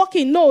 it's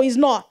working. No, it's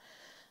not.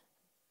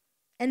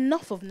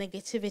 Enough of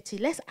negativity.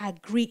 Let's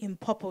agree in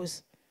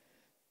purpose.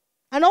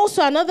 And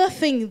also another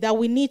thing that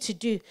we need to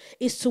do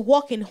is to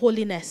walk in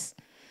holiness.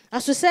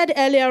 As we said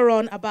earlier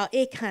on about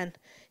Achan,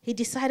 he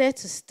decided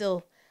to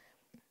steal.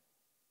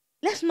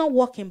 Let's not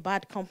walk in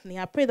bad company.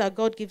 I pray that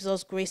God gives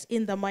us grace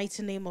in the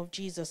mighty name of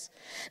Jesus.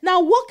 Now,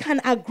 what can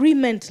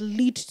agreement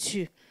lead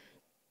to?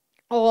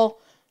 Or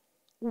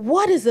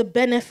what is the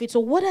benefit,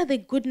 or what are the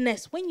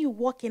goodness when you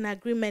walk in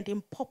agreement,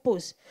 in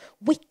purpose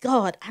with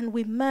God and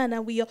with man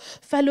and with your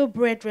fellow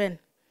brethren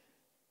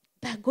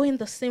that are going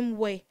the same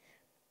way?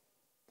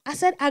 I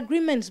said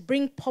agreements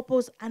bring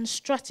purpose and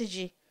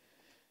strategy.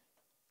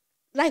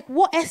 Like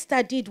what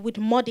Esther did with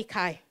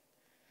Mordecai.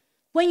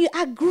 When you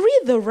agree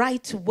the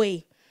right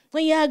way,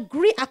 when you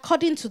agree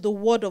according to the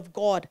word of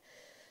God,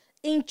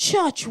 in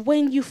church,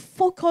 when you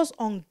focus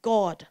on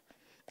God,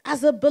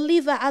 as a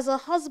believer, as a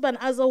husband,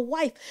 as a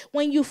wife,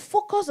 when you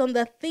focus on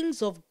the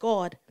things of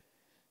God,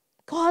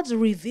 God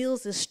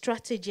reveals his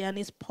strategy and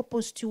his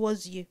purpose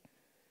towards you.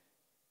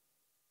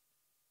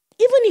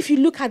 Even if you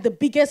look at the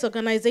biggest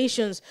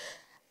organizations,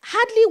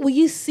 hardly will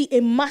you see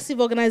a massive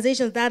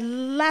organization that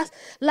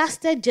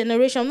lasted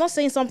generation. I'm not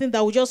saying something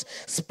that will just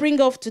spring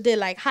off today,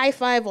 like High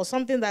Five or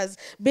something that's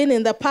been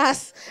in the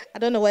past. I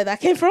don't know where that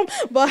came from,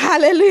 but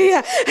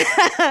hallelujah.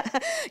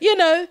 You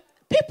know,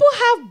 people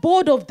have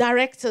board of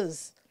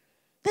directors.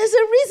 There's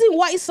a reason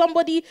why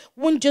somebody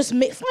won't just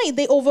make, fine,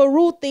 they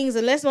overrule things,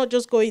 and let's not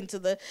just go into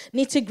the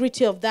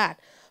nitty-gritty of that.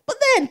 But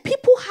then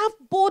people have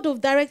board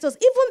of directors,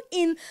 even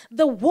in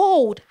the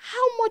world.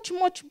 How much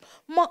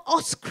more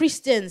us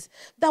Christians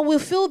that we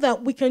feel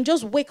that we can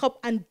just wake up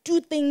and do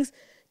things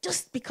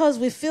just because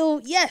we feel,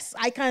 yes,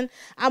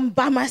 I'm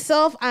by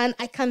myself and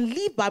I can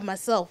live by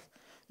myself.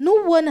 No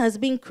one has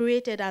been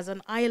created as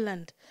an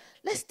island.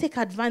 Let's take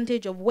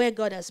advantage of where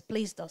God has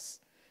placed us.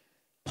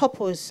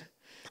 Purpose.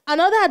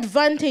 Another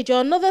advantage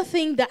or another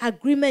thing that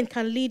agreement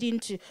can lead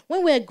into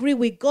when we agree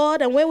with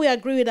God and when we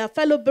agree with our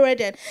fellow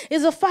brethren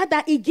is the fact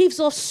that it gives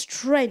us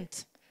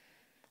strength,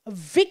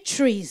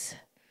 victories.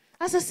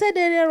 As I said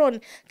earlier on,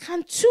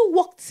 can two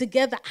walk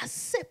together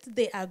except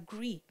they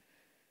agree?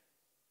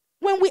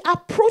 When we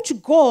approach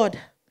God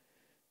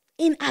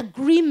in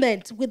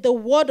agreement with the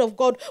word of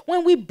God,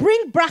 when we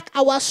bring back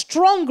our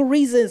strong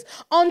reasons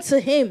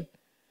unto him,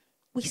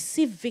 we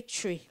see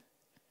victory.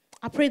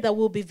 I pray that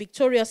we'll be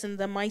victorious in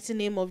the mighty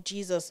name of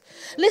Jesus.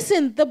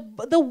 Listen,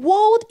 the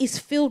world is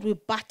filled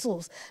with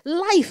battles.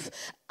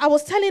 Life. I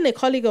was telling a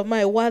colleague of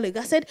mine a while ago,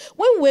 I said,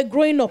 when we were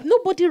growing up,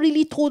 nobody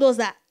really told us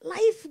that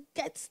life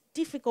gets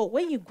difficult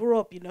when you grow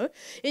up, you know.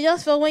 You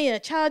just feel when you're a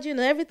child, you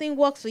know, everything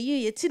works for you.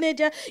 You're a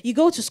teenager, you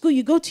go to school,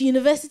 you go to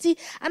university,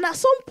 and at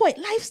some point,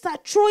 life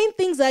starts throwing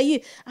things at you,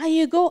 and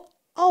you go,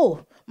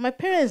 oh, my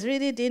parents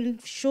really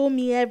didn't show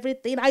me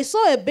everything. I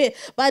saw a bit,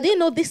 but I didn't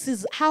know this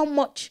is how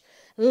much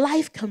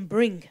life can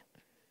bring.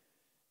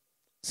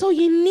 So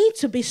you need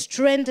to be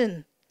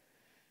strengthened.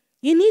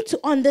 You need to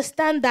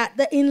understand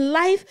that in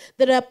life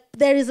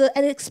there is an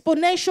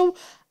exponential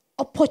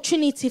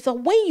opportunity for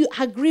when you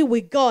agree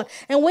with God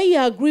and when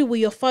you agree with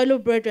your fellow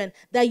brethren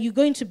that you're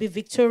going to be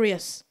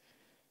victorious.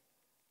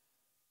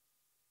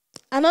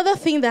 Another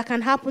thing that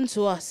can happen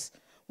to us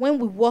when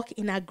we walk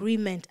in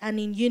agreement and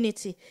in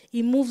unity,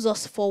 it moves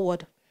us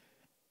forward.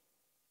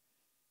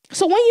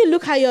 So when you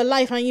look at your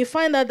life and you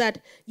find out that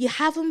you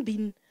haven't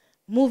been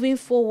moving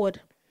forward,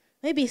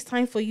 maybe it's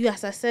time for you,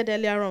 as I said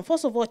earlier on,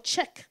 first of all,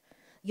 check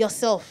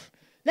yourself.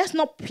 Let's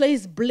not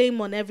place blame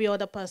on every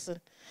other person.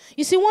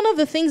 You see, one of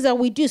the things that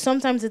we do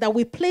sometimes is that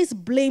we place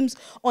blames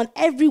on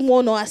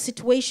everyone or our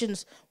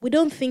situations. We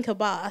don't think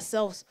about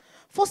ourselves.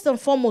 First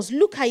and foremost,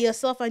 look at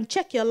yourself and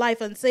check your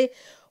life and say,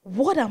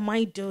 what am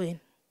I doing?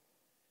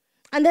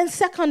 And then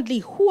secondly,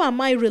 who am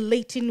I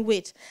relating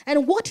with?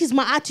 And what is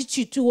my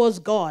attitude towards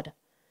God?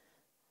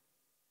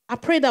 I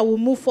pray that we'll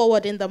move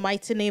forward in the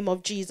mighty name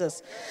of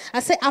Jesus.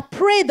 I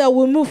pray that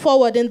we'll move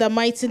forward in the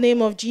mighty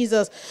name of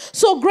Jesus.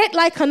 So Great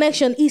Light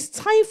Connection, it's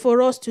time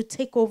for us to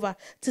take over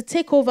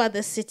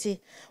the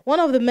city. One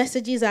of the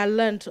messages I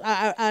learned,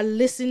 I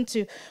listened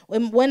to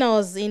when I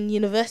was in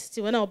university,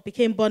 when I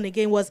became born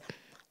again, was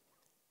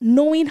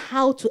knowing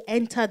how to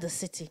enter the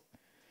city.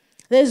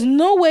 There's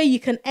no way you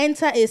can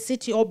enter a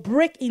city or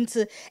break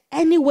into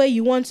anywhere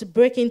you want to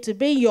break into,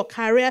 be in your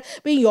career,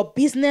 be in your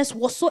business,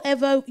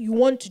 whatsoever you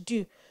want to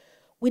do,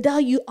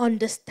 without you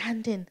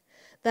understanding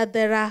that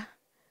there are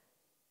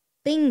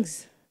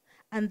things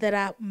and there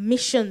are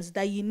missions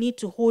that you need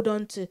to hold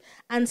on to.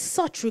 And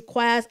such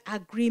requires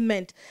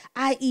agreement,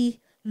 i.e.,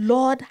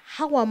 Lord,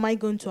 how am I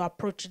going to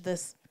approach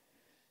this?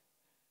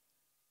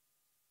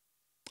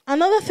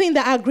 Another thing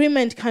that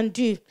agreement can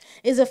do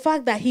is the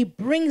fact that he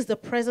brings the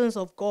presence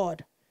of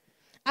God.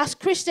 As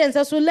Christians,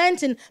 as we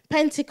learned in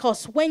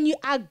Pentecost, when you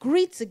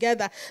agree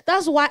together,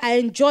 that's why I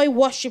enjoy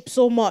worship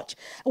so much.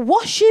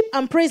 Worship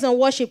and praise and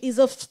worship is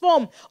a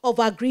form of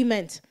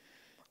agreement.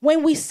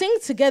 When we sing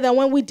together,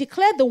 when we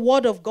declare the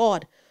word of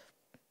God,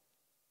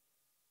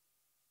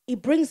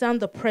 it brings down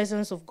the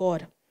presence of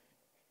God.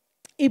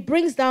 It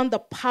brings down the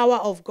power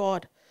of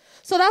God.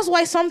 So that's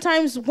why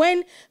sometimes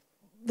when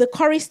the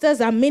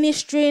choristers are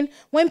ministering,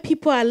 when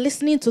people are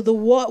listening to the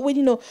word,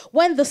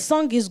 when the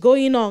song is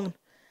going on,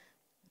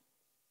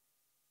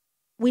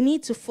 we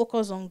need to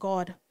focus on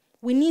God.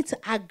 We need to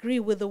agree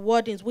with the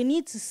wordings. We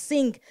need to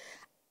sing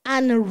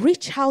and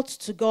reach out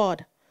to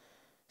God.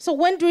 So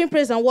when doing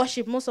praise and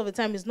worship, most of the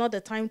time, it's not the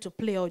time to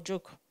play or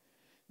joke.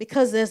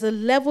 Because there's a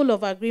level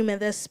of agreement,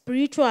 there's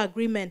spiritual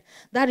agreement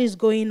that is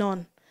going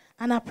on.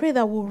 And I pray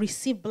that we'll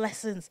receive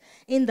blessings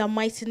in the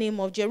mighty name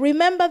of Jesus.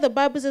 Remember, the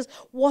Bible says,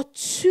 what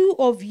two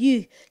of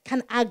you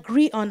can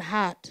agree on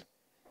earth,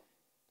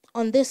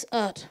 on this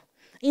earth.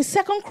 In 2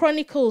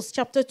 Chronicles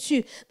chapter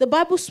 2, the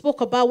Bible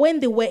spoke about when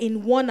they were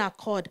in one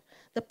accord,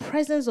 the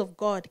presence of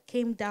God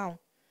came down.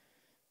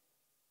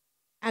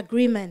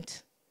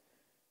 Agreement,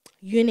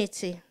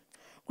 unity.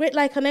 Great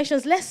Light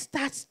Connections, let's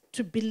start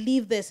to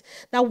believe this,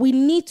 that we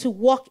need to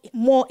walk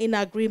more in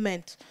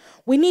agreement.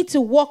 We need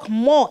to walk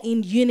more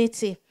in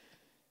unity.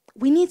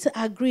 We need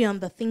to agree on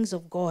the things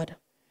of God.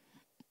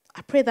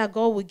 I pray that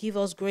God will give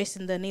us grace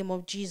in the name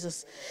of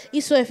Jesus.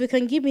 Iswa, if you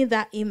can give me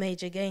that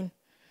image again.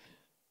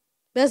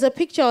 There's a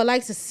picture I'd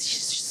like to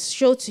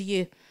show to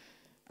you.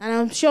 And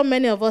I'm sure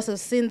many of us have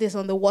seen this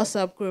on the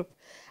WhatsApp group.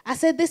 I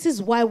said, this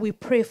is why we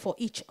pray for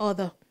each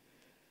other.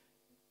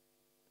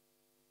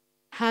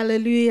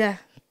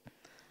 Hallelujah.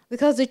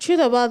 Because the truth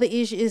about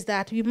the issue is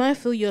that you might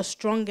feel you're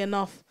strong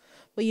enough,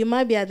 but you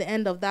might be at the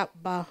end of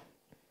that bar.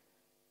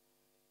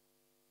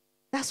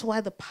 That's why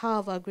the power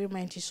of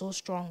agreement is so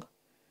strong.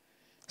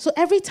 So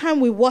every time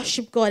we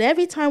worship God,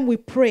 every time we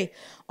pray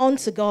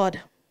unto God,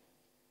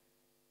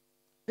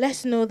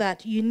 let's know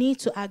that you need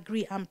to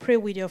agree and pray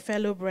with your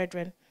fellow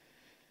brethren.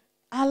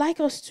 I'd like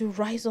us to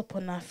rise up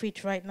on our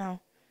feet right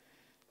now.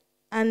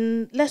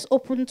 And let's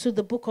open to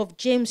the book of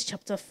James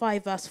chapter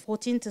 5, verse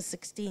 14 to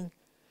 16.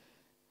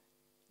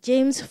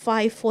 James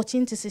 5,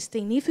 14 to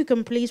 16. If you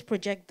can please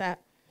project that.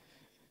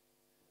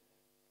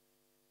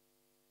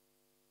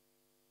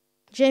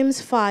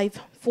 James 5,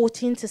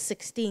 14 to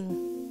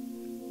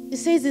 16. It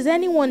says, is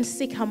anyone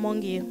sick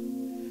among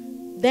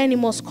you? Then he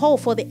must call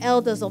for the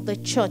elders of the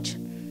church,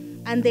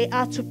 and they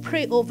are to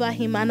pray over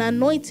him and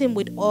anoint him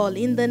with oil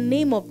in the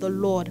name of the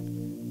Lord.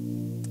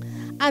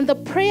 And the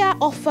prayer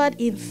offered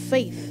in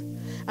faith,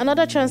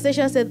 another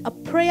translation said, a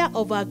prayer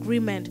of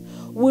agreement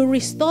will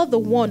restore the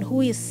one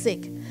who is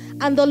sick,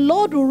 and the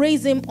Lord will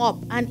raise him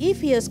up, and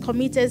if he has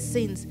committed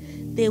sins,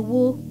 they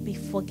will be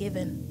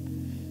forgiven.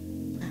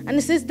 And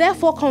it says,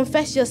 therefore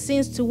confess your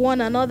sins to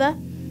one another,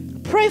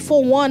 pray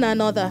for one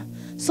another,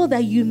 so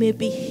that you may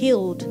be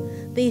healed.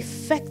 The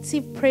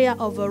effective prayer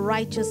of a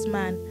righteous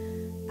man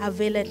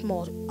availeth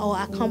much,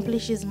 or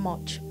accomplishes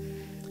much.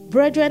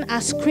 Brethren,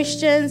 as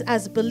Christians,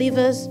 as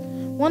believers,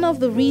 one of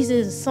the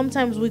reasons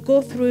sometimes we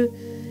go through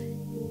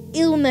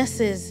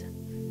illnesses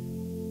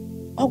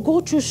or go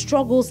through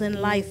struggles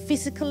in life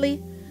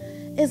physically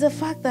is the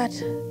fact that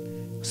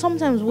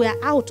sometimes we are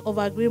out of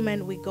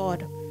agreement with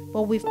God,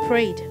 but we've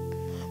prayed.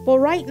 But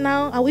right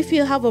now, if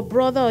you have a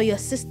brother or your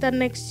sister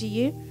next to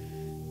you,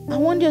 I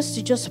want us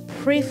to just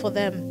pray for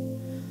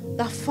them.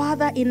 That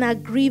Father, in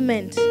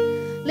agreement.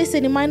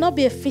 Listen, it might not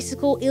be a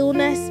physical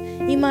illness.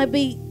 It might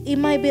be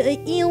an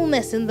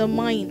illness in the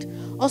mind,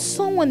 or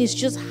someone is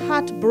just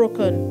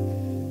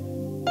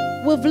heartbroken.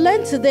 We've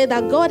learned today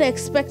that God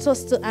expects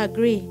us to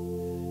agree.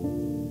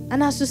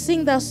 And as we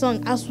sing that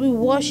song, as we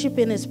worship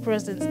in His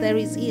presence, there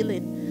is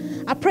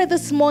healing. I pray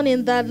this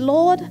morning that,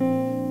 Lord,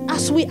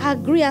 as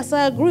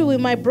I agree with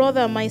my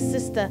brother and my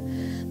sister,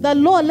 that,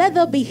 Lord, let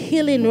there be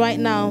healing right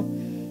now.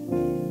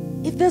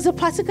 If there's a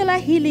particular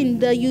healing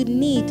that you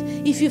need,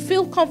 if you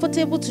feel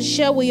comfortable to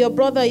share with your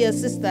brother or your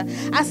sister,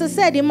 as I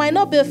said, it might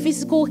not be a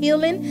physical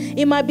healing,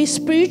 it might be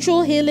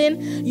spiritual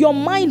healing. Your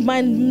mind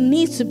might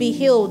need to be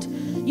healed.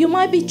 You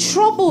might be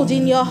troubled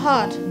in your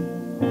heart.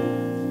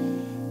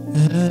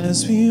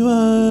 As we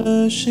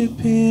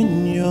worship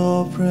in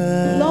your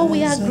presence, Lord,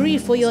 we agree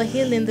for your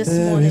healing this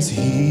morning. There is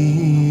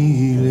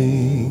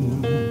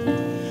healing.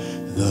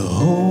 The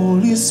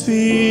Holy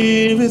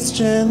Spirit's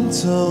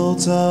gentle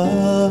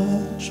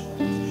touch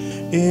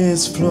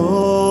is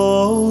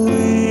flowing,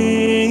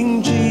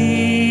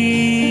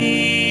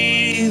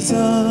 Jesus.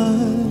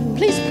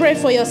 Please pray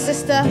for your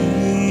sister.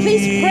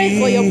 Please pray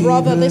for your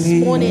brother this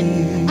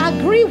morning.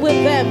 Agree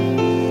with them.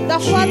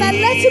 That, Father,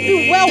 let it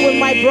be well with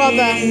my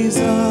brother.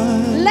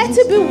 Let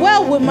it be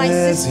well with my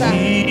sister. Let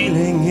it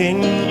be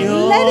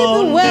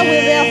well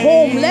with their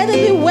home. Let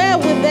it be well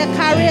with their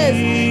careers.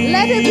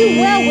 Let it be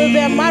well with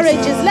their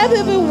marriages. Let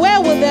it be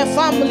well with their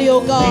family, oh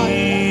God.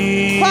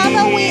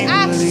 Father, we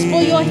ask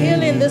for your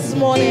healing this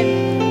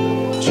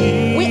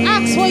morning. We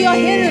ask for your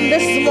healing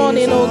this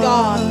morning, oh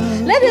God.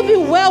 Let it be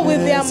well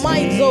with their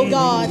minds, oh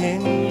God.